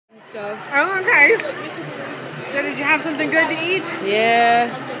stuff. Oh, okay. So did you have something good to eat?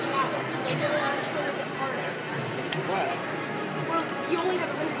 Yeah. What? Well, you only have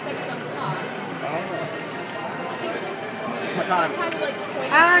 100 seconds on the clock. What time?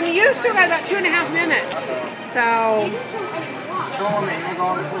 You still got about 2.5 minutes. So. Show me. We'll go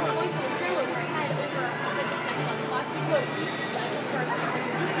on the floor.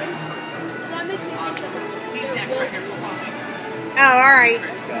 Oh, all right.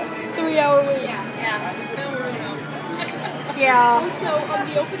 3 hour wait. Yeah. Also,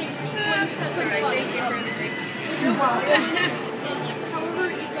 the opening sequence has been funny. There's no Mario in it. However,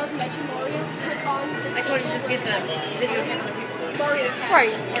 it does mention Mario because on the I told you just get the video game of the people. Mario's house.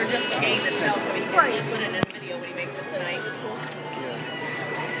 Right. Or just the game itself so we can put it in the video when he makes it tonight.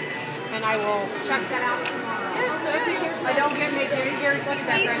 And I will check that out tomorrow. Also, if you're here, I don't get any guarantees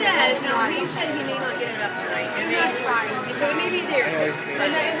that He said he may not get it up tonight. And that's fine. So it may be there.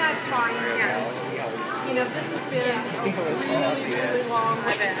 And that's fine, yes. You know, this has been really long.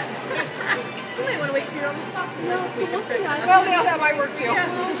 I bet. You might want to wait till you're on the clock. Well, yeah, that might work too.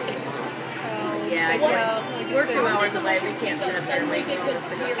 Yeah, we're 2 hours away. We can't sit up there and wait.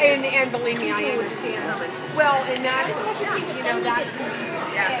 And believe me, I understand. Well, and that, you know, that's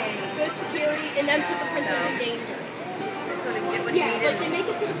good security, and then put the princess in danger. Yeah, like they make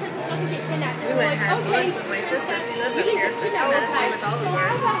it so the princess doesn't get kidnapped. We They're went like, and had okay, lunch with my sister. She lived you up didn't here, get so she kidnapped met this us time. with all So the how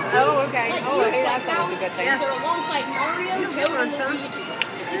girls. about Oh, okay. like, Oh, you hey, like that's always a good thing. They're alongside Mario, Toad, and Luigi.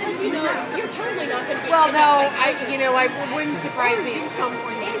 Because you know you're totally not going to get Well, no, kidnapped. it wouldn't surprise me at some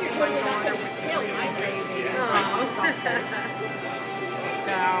point. And you're totally not going to get killed either.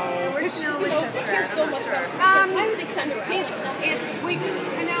 So, You know, they care so much about the princess. Why would they send her out like that? we can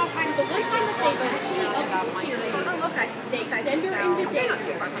now kind The of. one time that they actually up the security, they send her into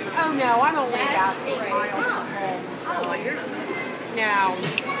danger. Oh no, I'm only That's about 8 great. miles from home. Oh, you're not. Now,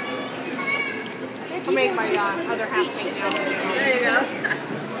 I'll make my other half They thing send her into out. There you go.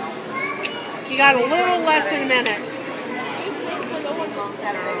 You got a little less than a minute. So no one goes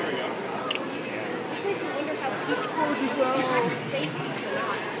that danger. Which makes me wonder how people are safe or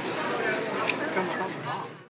not. Come with something.